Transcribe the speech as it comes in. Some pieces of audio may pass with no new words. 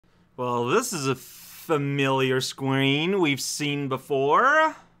Well, this is a familiar screen we've seen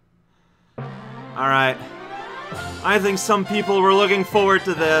before. Alright. I think some people were looking forward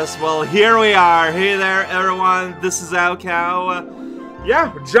to this. Well, here we are. Hey there, everyone. This is raocow.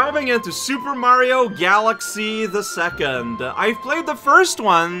 Yeah, we're jumping into Super Mario Galaxy 2. I've played the first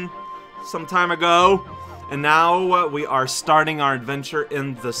one some time ago, and now we are starting our adventure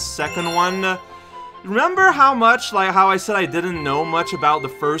in the second one. Remember how I said I didn't know much about the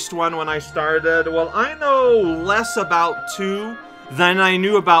first one when I started? Well, I know less about 2 than I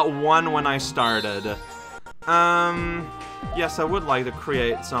knew about 1 when I started. Yes, I would like to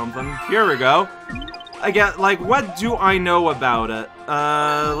create something. Here we go. I get, like, what do I know about it?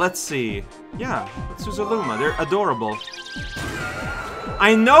 Let's see. Yeah, let's use a Luma. They're adorable.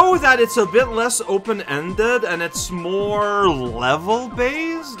 I know that it's a bit less open-ended and it's more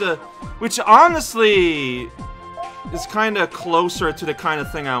level-based, which honestly is kind of closer to the kind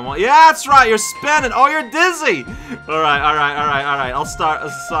of thing I want. Yeah, that's right, you're spinning. Oh, you're dizzy. All right. I'll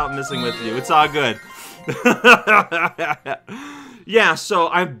stop messing with you. It's all good. Yeah, so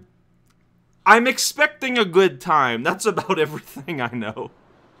I'm expecting a good time. That's about everything I know.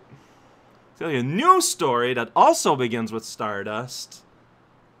 Tell you a new story that also begins with Stardust.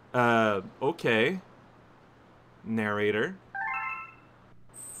 Okay. Narrator.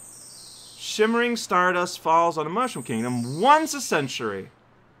 Shimmering stardust falls on the Mushroom Kingdom once a century.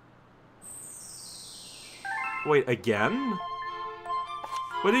 Wait, again?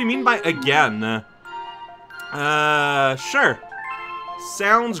 What do you mean by again? Sure.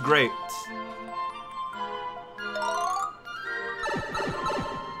 Sounds great.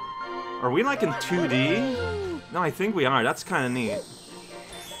 Are we like in 2D? No, I think we are. That's kind of neat.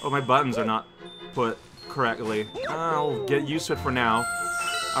 Oh, my buttons are not put correctly. I'll get used to it for now.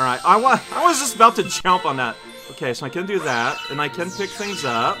 Alright, I was just about to jump on that. Okay, so I can do that, and I can pick things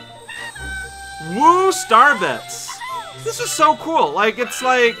up. Woo, star bits! This is so cool. Like, it's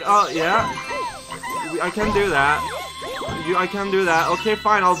like, yeah. I can do that. I can do that. Okay,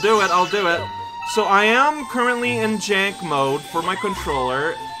 fine, I'll do it. So I am currently in jank mode for my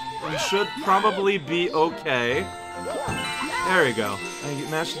controller. We should probably be okay. There we go. I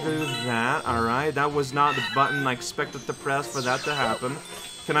managed to do that. Alright, that was not the button I expected to press for that to happen.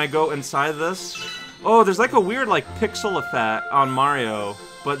 Can I go inside this? Oh, there's like a weird like pixel effect on Mario,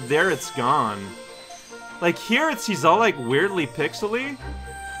 but there it's gone. Like here he's all like weirdly pixely,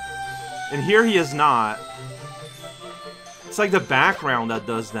 and here he is not. It's like the background that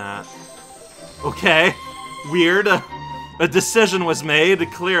does that. Okay, weird. A decision was made,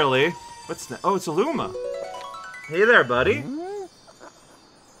 clearly. What's that? Oh, it's a Luma. Hey there, buddy.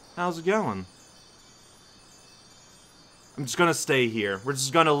 How's it going? I'm just gonna stay here. We're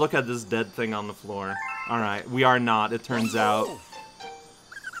just gonna look at this dead thing on the floor. Alright, we are not, it turns out.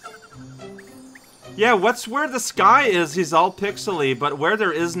 Yeah, what's where the sky is, he's all pixely, but where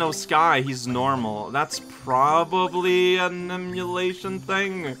there is no sky, he's normal. That's probably an emulation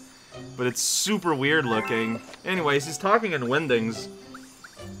thing, but it's super weird looking. Anyways, he's talking in Windings.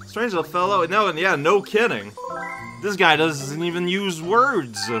 Strange little fellow. No, and yeah, no kidding. This guy doesn't even use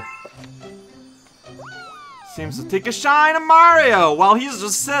words. Seems to take a shine to Mario while he's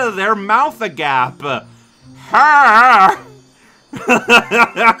just sitting there, mouth agape. Ha!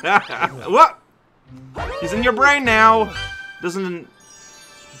 What? He's in your brain now. Doesn't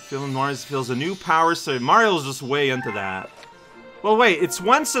Mario feels a new power, so Mario's just way into that. Well, wait, it's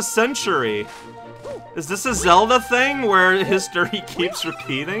once a century. Is this a Zelda thing where history keeps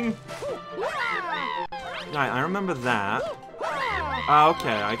repeating? Yeah, I remember that.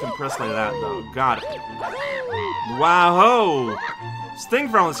 Okay, I can press like that though. Got it. Wow-ho! This thing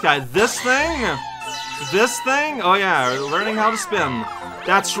from this guy. This thing? This thing? Oh yeah, learning how to spin.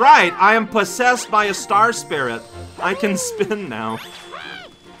 That's right, I am possessed by a star spirit. I can spin now.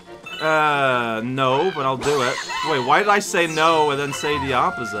 No, but I'll do it. Wait, why did I say no and then say the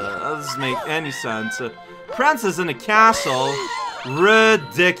opposite? That doesn't make any sense. Princess in a castle?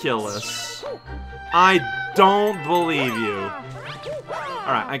 Ridiculous. I don't believe you.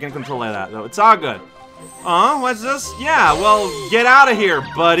 Alright, I can control like that, though. It's all good. What's this? Yeah, well, get out of here,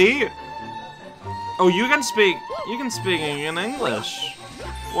 buddy. Oh, you can speak in English.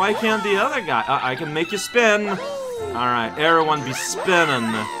 Why can't the other guy? I can make you spin. Alright, everyone be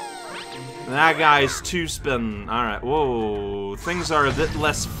spinning. That guy's too spinning. Alright, whoa. Things are a bit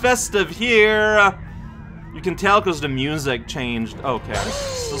less festive here. You can tell because the music changed. Okay, it's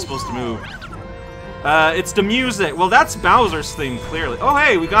still supposed to move. It's the music. Well, that's Bowser's theme, clearly. Oh,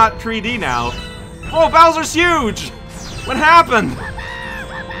 hey, we got 3D now. Oh, Bowser's huge! What happened?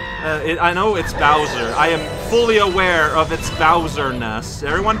 I know it's Bowser. I am fully aware of its Bowser-ness.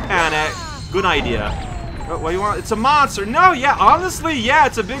 Everyone panic. Good idea. What do you want? It's a monster. No, yeah, honestly, yeah,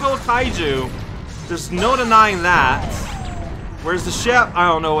 it's a big old kaiju. There's no denying that. Where's the ship? I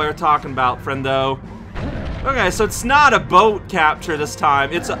don't know what we're talking about, friendo. Okay, so it's not a boat capture this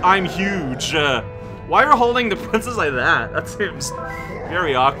time. It's a I'm huge. Why are you holding the princess like that? That seems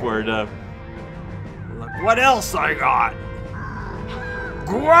very awkward. Look, what else I got?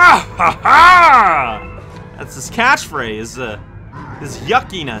 Gwahaha! That's his catchphrase. His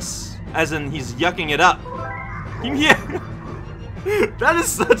yuckiness. As in, he's yucking it up. Yeah. That is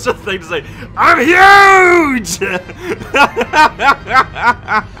such a thing to say. I'm huge!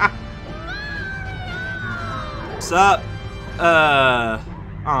 What's up?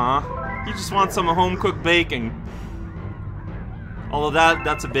 You just want some home-cooked bacon. Although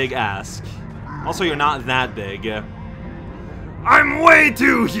that's a big ask. Also, you're not that big. I'm way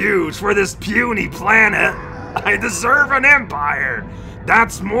too huge for this puny planet. I deserve an empire.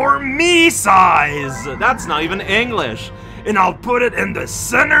 That's more me size. That's not even English. And I'll put it in the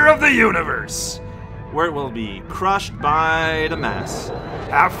center of the universe, where it will be crushed by the mass.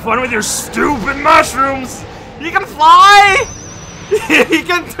 Have fun with your stupid mushrooms. He can fly. He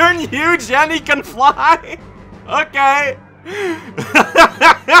can turn huge and he can fly. Okay.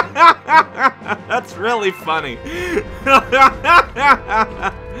 That's really funny.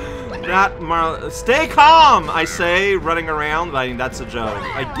 Stay calm, I say, running around. I mean, that's a joke.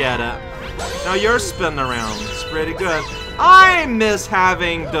 I get it. Now you're spinning around. It's pretty good. I miss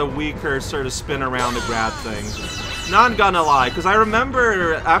having the Wii cursor to spin around to grab things. Not gonna lie, because I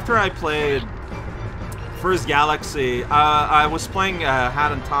remember after I played First Galaxy, I was playing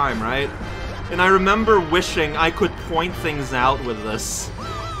Hat in Time, right? And I remember wishing I could point things out with this.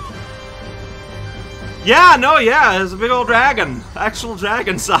 Yeah, no, yeah, it's a big old dragon. Actual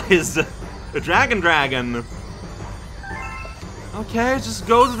dragon sized. A dragon. Okay, just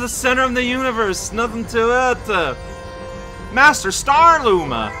go to the center of the universe. Nothing to it. Master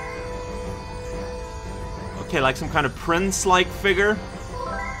Starluma. Okay, like some kind of prince-like figure.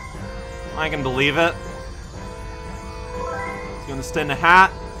 I can believe it. He's gonna stay in a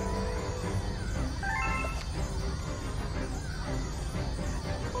hat.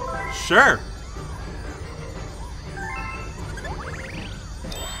 Sure.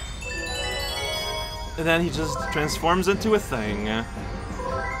 And then he just transforms into a thing. I'm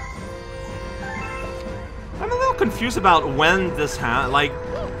a little confused about when this like,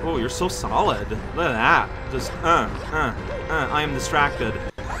 oh, you're so solid. Look at that. Just, I am distracted.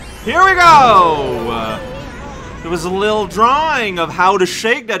 Here we go! There was a little drawing of how to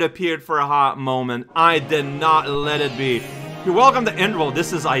shake that appeared for a hot moment. I did not let it be. You're welcome to Endworld.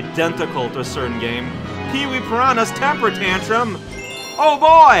 This is identical to a certain game. Pee-wee Piranha's temper tantrum. Oh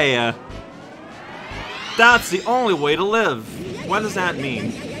boy! That's the only way to live. What does that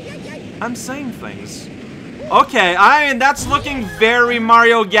mean? I'm saying things. Okay, I mean, that's looking very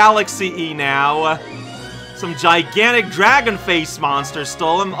Mario Galaxy-y now. Some gigantic dragon face monster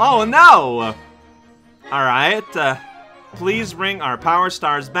stole him. Oh no! Alright, please bring our power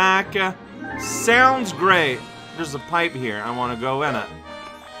stars back. Sounds great. There's a pipe here. I want to go in it.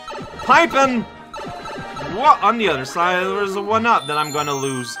 Piping! What? On the other side, there's a 1-up that I'm going to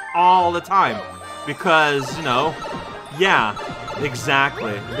lose all the time. Because, you know, yeah,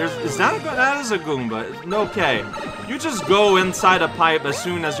 exactly. Is that is a Goomba. Okay. You just go inside a pipe as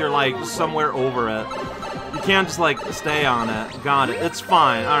soon as you're, like, somewhere over it. You can't just, like, stay on it. Got it. It's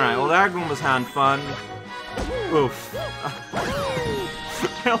fine. Alright, well, that Goomba's having fun. Oof.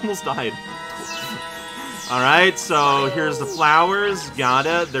 I almost died. Alright, so here's the flowers. Got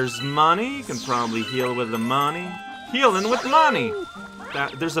it. There's money. You can probably heal with the money. Healing with money.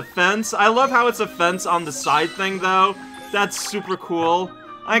 There's a fence. I love how it's a fence on the side thing, though. That's super cool.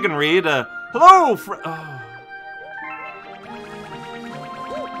 I can read. Hello, oh.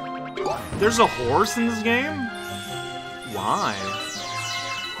 There's a horse in this game? Why?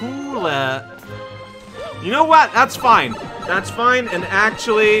 Cool it. You know what? That's fine. That's fine, and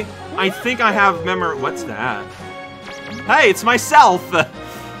actually, I think I have memory. What's that? Hey, it's myself!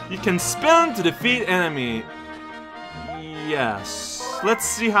 You can spin to defeat enemy. Yes. Let's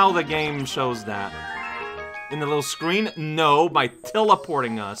see how the game shows that. In the little screen? No, by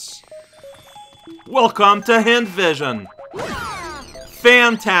teleporting us. Welcome to Hint Vision.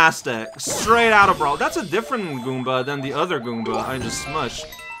 Fantastic. Straight out of Brawl. That's a different Goomba than the other Goomba I just smushed.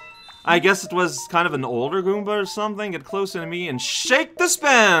 I guess it was kind of an older Goomba or something. Get close to me and shake the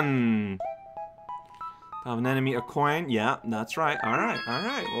spin! Have an enemy a coin? Yeah, that's right. Alright,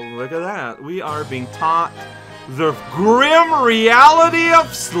 alright. Well, look at that. We are being taught The grim reality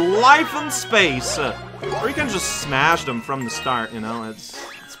of life in space. Or you can just smash them from the start, you know, it's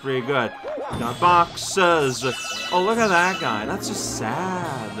pretty good. Got boxes. Oh, look at that guy. That's just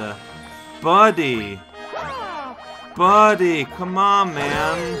sad. Buddy. Buddy, come on,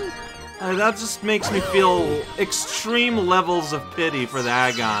 man. That just makes me feel extreme levels of pity for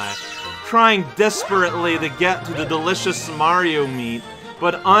that guy. Trying desperately to get to the delicious Mario meat,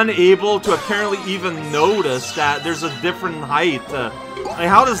 but unable to apparently even notice that there's a different height. Like,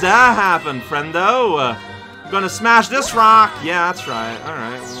 how does that happen, friendo? Gonna smash this rock! Yeah, that's right.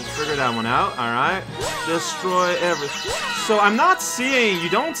 Alright, we'll figure that one out. Alright. Destroy everything. So I'm not seeing... You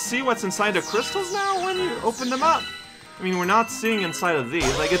don't see what's inside the crystals now when you open them up? I mean, we're not seeing inside of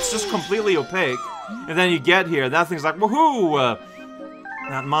these. Like, it's just completely opaque. And then you get here, that thing's like, woohoo!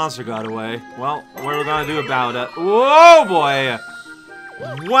 That monster got away. Well, what are we gonna do about it? Whoa, boy!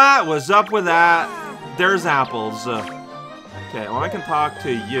 What was up with that? There's apples. Okay, well, I can talk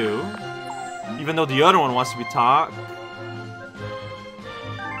to you. Even though the other one wants to be taught.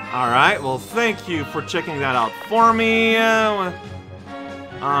 Alright, well, thank you for checking that out for me. Uh-huh,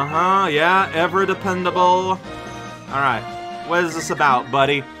 yeah, ever dependable. Alright, what is this about,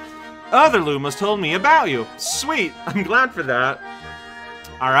 buddy? Other Lumas told me about you. Sweet, I'm glad for that.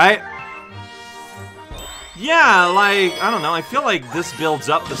 Alright. Yeah, like, I don't know, I feel like this builds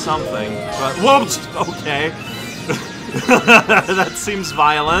up to something. But, whoops, okay. That seems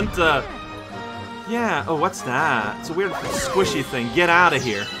violent. Yeah, oh, what's that? It's a weird squishy thing. Get out of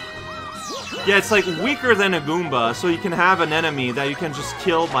here. Yeah, it's like weaker than a Goomba, so you can have an enemy that you can just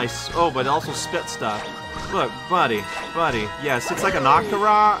kill by... Oh, but also spit stuff. Look, buddy. Yes, it's like an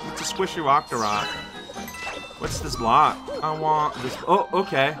Octorok. It's a squishy Octorok. What's this block? I want this... Oh,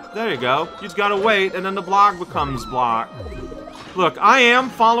 okay. There you go. You just gotta wait, and then the block becomes block. Look, I am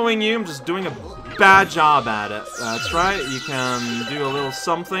following you. I'm just doing a bad job at it. That's right. You can do a little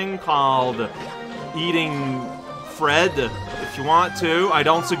something called... eating Fred, if you want to. I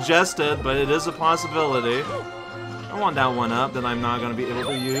don't suggest it, but it is a possibility. I want that one up that I'm not going to be able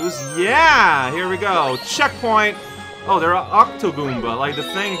to use. Yeah! Here we go. Checkpoint! Oh, they're Octogoomba. Like, the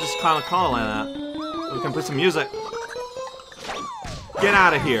thing just kind of calling that. We can put some music. Get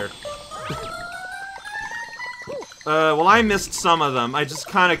out of here. Well, I missed some of them. I just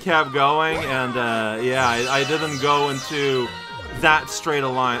kind of kept going, and, yeah, I didn't go into... that straight a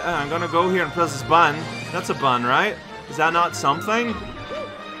line. I'm gonna go here and press this button. That's a button, right? Is that not something?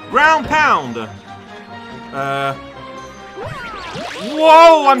 Ground pound!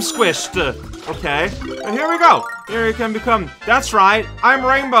 Whoa, I'm squished! Okay, here we go. Here you can become... That's right, I'm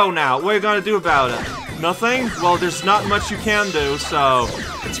Rainbow now. What are you gonna do about it? Nothing? Well, there's not much you can do, so...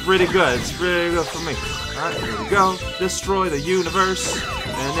 It's pretty good. It's pretty good for me. Alright, here we go. Destroy the universe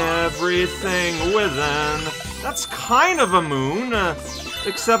and everything within. That's kind of a moon,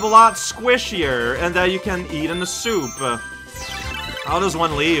 except a lot squishier, and that you can eat in the soup. How does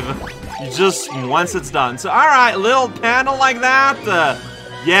one leave? You just, once it's done. So, alright, little panel like that.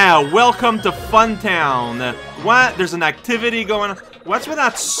 Yeah, welcome to Funtown. What? There's an activity going on. What's with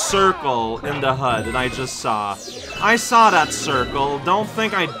that circle in the HUD that I just saw? I saw that circle. Don't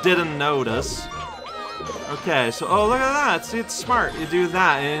think I didn't notice. Okay, so, oh, look at that. See, it's smart. You do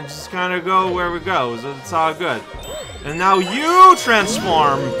that, and you just kind of go where it goes. It's all good. And now you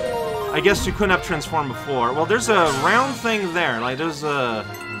transform. I guess you couldn't have transformed before. Well, there's a round thing there. Like, there's a...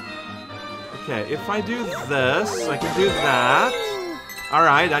 Okay, if I do this, I can do that.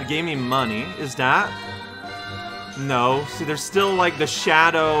 Alright, that gave me money. Is that? No. See, there's still, like, the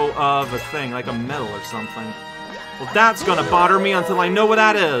shadow of a thing, like a medal or something. Well, that's gonna bother me until I know what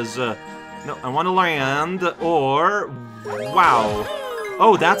that is. No, I want to land, or... Wow.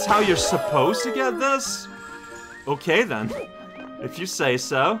 Oh, that's how you're supposed to get this? Okay, then. If you say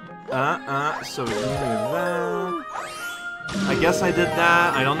so. So you do that. I guess I did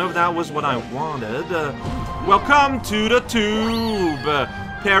that. I don't know if that was what I wanted. Welcome to the tube.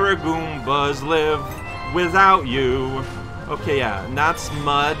 Paragoombas live without you. Okay, yeah, and that's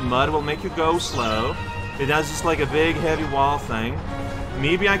mud. Mud will make you go slow. It has just like a big, heavy wall thing.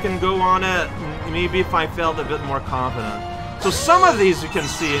 Maybe I can go on it, maybe if I felt a bit more confident. So some of these you can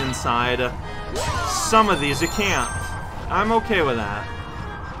see inside, some of these you can't. I'm okay with that.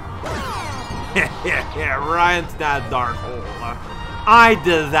 Yeah, right into that dark hole. I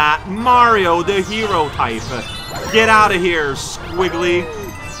did that. Mario, the hero type. Get out of here, Squiggly.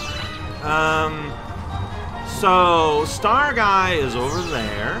 So, Star Guy is over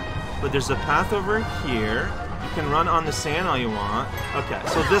there, but there's a path over here. You can run on the sand all you want. Okay,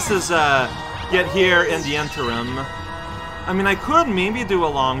 so this is, get here in the interim. I mean, I could maybe do a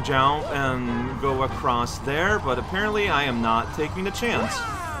long jump and go across there, but apparently I am not taking the chance.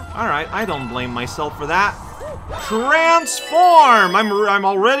 Alright, I don't blame myself for that. Transform! I'm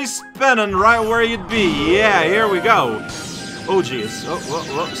already spinning right where you'd be. Yeah, here we go. Oh, jeez.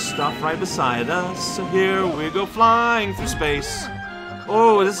 Oh, stop right beside us. Here we go flying through space.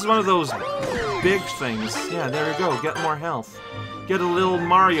 Oh, this is one of those big things. Yeah, there we go. Get more health. Get a little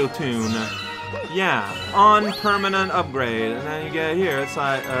Mario tune. Yeah, on permanent upgrade. And then you get here, it's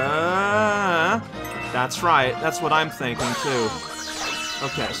like, that's right. That's what I'm thinking, too.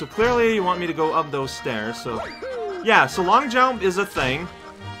 Okay, so clearly you want me to go up those stairs, so... Yeah, so long jump is a thing.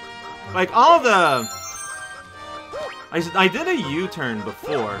 Like, all the... I did a U-turn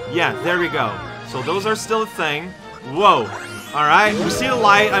before. Yeah, there we go. So those are still a thing. Whoa. Alright, we see the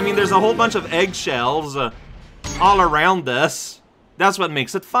light. I mean, there's a whole bunch of eggshells all around this. That's what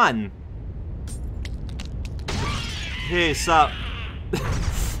makes it fun. Hey, sup?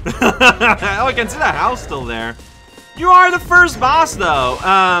 Oh, I can see the house still there. You are the first boss, though.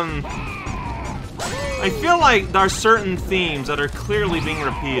 I feel like there are certain themes that are clearly being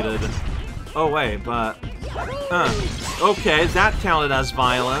repeated. Oh, wait, but... Okay, that counted as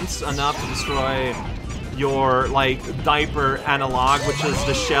violence, enough to destroy your, like, diaper analog, which is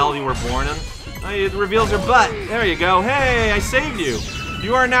the shell you were born in. It reveals your butt. There you go. Hey, I saved you.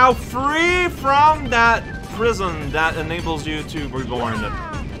 You are now free from that prison that enables you to be born.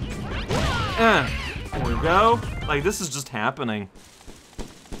 There we go. Like, this is just happening.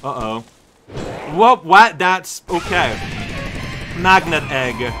 Uh-oh. Whoop, what? That's... okay. Magnet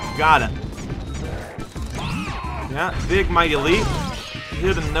egg. Got it. Yeah, big mighty leap.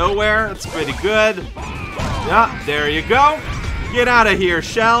 Hit him nowhere. That's pretty good. Yeah, there you go. Get out of here,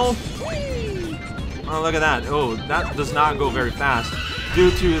 shell. Oh, look at that. Oh, that does not go very fast.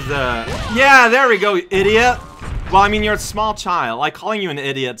 Due to the... Yeah, there we go, idiot. Well, I mean, you're a small child. Like, calling you an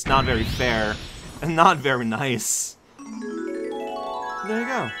idiot's not very fair. And not very nice. There you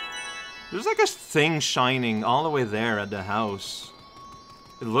go. There's like a thing shining all the way there at the house.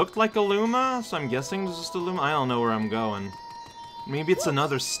 It looked like a Luma, so I'm guessing it's just a Luma. I don't know where I'm going. Maybe it's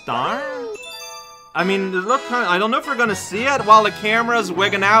another star? I mean, it looked kind of, I don't know if we're gonna see it while the camera's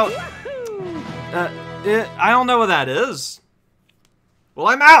wigging out. I don't know what that is. Well,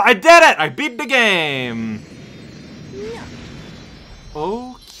 I'm out! I did it! I beat the game!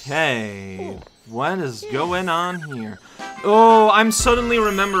 Okay. What is going on here? Oh, I'm suddenly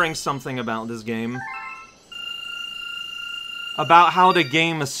remembering something about this game. About how the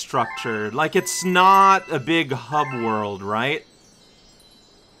game is structured. Like, it's not a big hub world, right?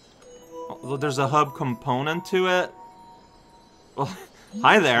 Well, there's a hub component to it. Well,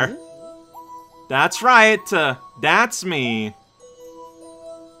 hi there. That's right. That's me.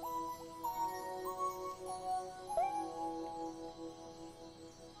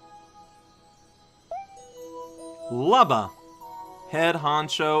 Lubba. Head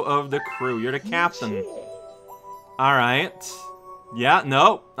honcho of the crew. You're the captain. Alright. Yeah,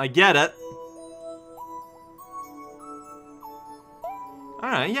 no, I get it.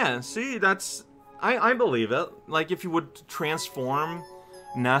 Alright, yeah, see, that's... I believe it. Like, if you would transform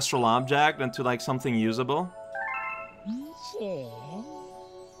an astral object into, like, something usable.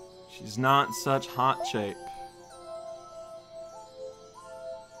 She's not such hot shape.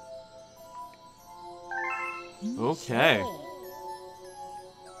 Okay.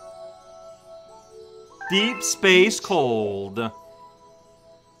 Deep space cold.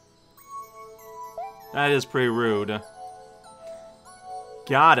 That is pretty rude.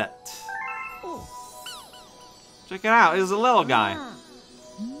 Got it. Check it out, it's a little guy.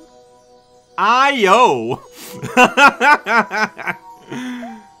 Ayo!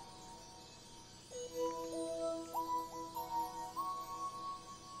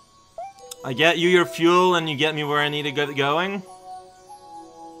 I get you your fuel and you get me where I need to get going.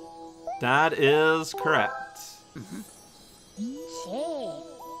 That is correct.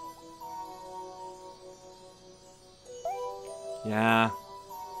 Yeah.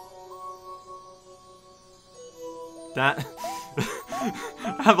 That...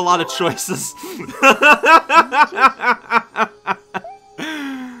 I have a lot of choices.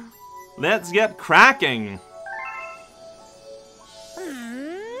 Let's get cracking.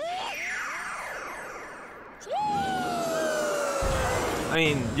 I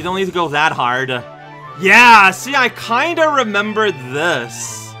mean, you don't need to go that hard. Yeah, see, I kinda remember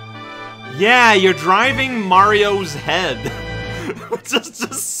this. Yeah, you're driving Mario's head. Which is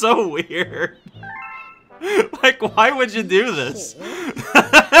just so weird. Like, why would you do this?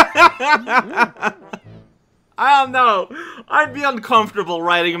 I don't know. I'd be uncomfortable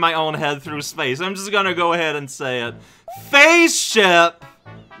riding my own head through space. I'm just gonna go ahead and say it. Phase ship!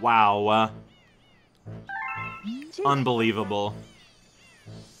 Wow. Unbelievable.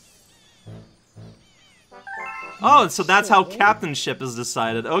 Oh, so that's how captainship is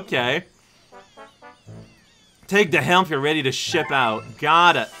decided. Okay. Take the helm if you're ready to ship out.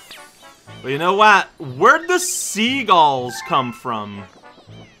 Got it. But you know what? Where'd the seagulls come from?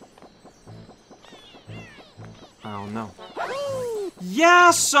 I don't know.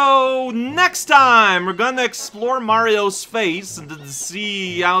 Yeah, so next time we're gonna explore Mario's face and to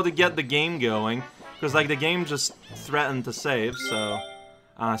see how to get the game going. Because, like, the game just threatened to save, so...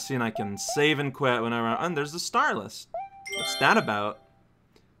 seeing I can save and quit whenever... And there's the star list. What's that about?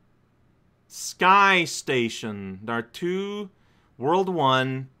 Sky Station. There are 2. World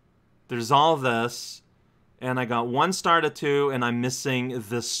 1. There's all this. And I got 1 star to 2, and I'm missing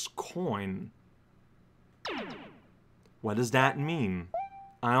this coin. What does that mean?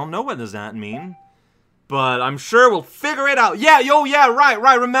 I don't know what does that mean. But I'm sure we'll figure it out. Yeah,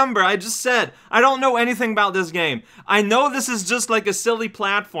 right. Remember, I just said, I don't know anything about this game. I know this is just like a silly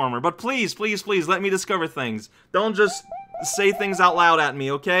platformer, but please, let me discover things. Don't just say things out loud at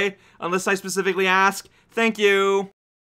me, okay? Unless I specifically ask. Thank you.